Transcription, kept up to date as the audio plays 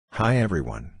Hi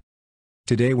everyone.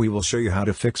 Today we will show you how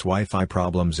to fix Wi-Fi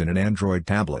problems in an Android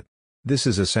tablet. This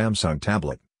is a Samsung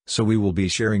tablet, so we will be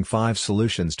sharing 5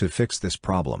 solutions to fix this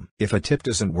problem. If a tip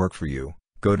doesn't work for you,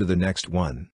 go to the next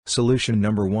one. Solution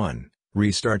number 1,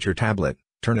 restart your tablet,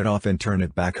 turn it off and turn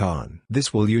it back on.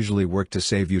 This will usually work to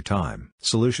save you time.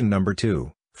 Solution number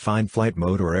 2, find flight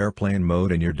mode or airplane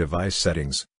mode in your device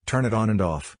settings, turn it on and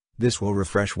off. This will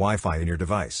refresh Wi-Fi in your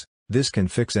device. This can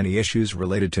fix any issues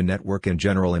related to network in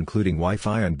general, including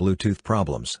Wi-Fi and Bluetooth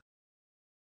problems.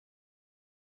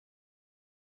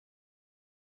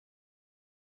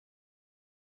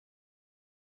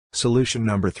 Solution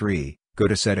number 3, go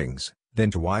to Settings,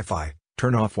 then to Wi-Fi,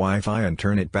 turn off Wi-Fi and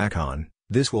turn it back on.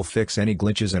 This will fix any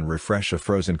glitches and refresh a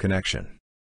frozen connection.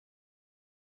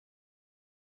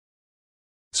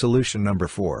 Solution number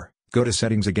 4, go to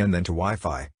Settings again, then to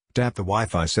Wi-Fi, tap the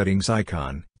Wi-Fi settings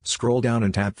icon, scroll down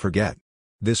and tap Forget.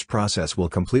 This process will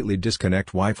completely disconnect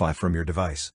Wi-Fi from your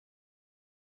device.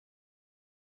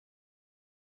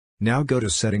 Now go to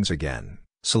Settings again,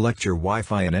 select your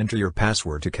Wi-Fi and enter your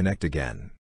password to connect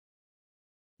again.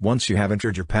 Once you have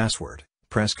entered your password,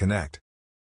 press Connect.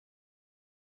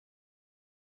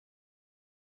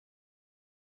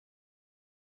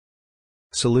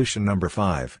 Solution number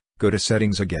 5, go to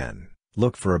Settings again,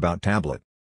 look for About Tablet.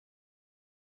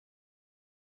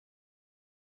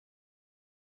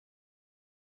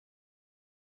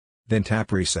 Then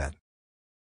tap Reset.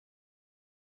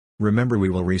 Remember, we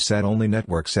will reset only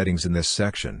network settings in this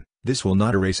section. This will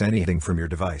not erase anything from your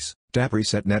device. Tap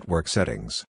Reset Network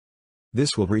Settings.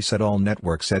 This will reset all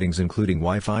network settings including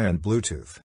Wi-Fi and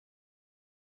Bluetooth.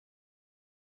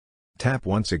 Tap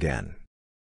once again.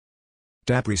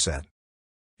 Tap Reset.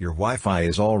 Your Wi-Fi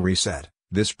is all reset.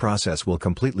 This process will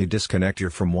completely disconnect you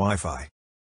from Wi-Fi.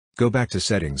 Go back to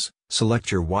Settings,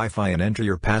 select your Wi-Fi and enter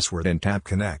your password and tap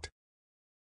Connect.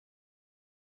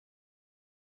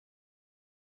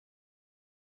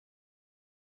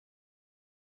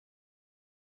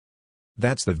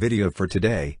 That's the video for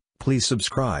today. Please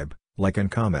subscribe, like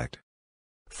and comment.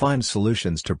 Find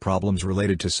solutions to problems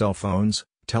related to cell phones,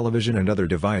 television and other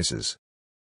devices.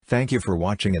 Thank you for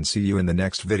watching and see you in the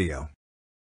next video.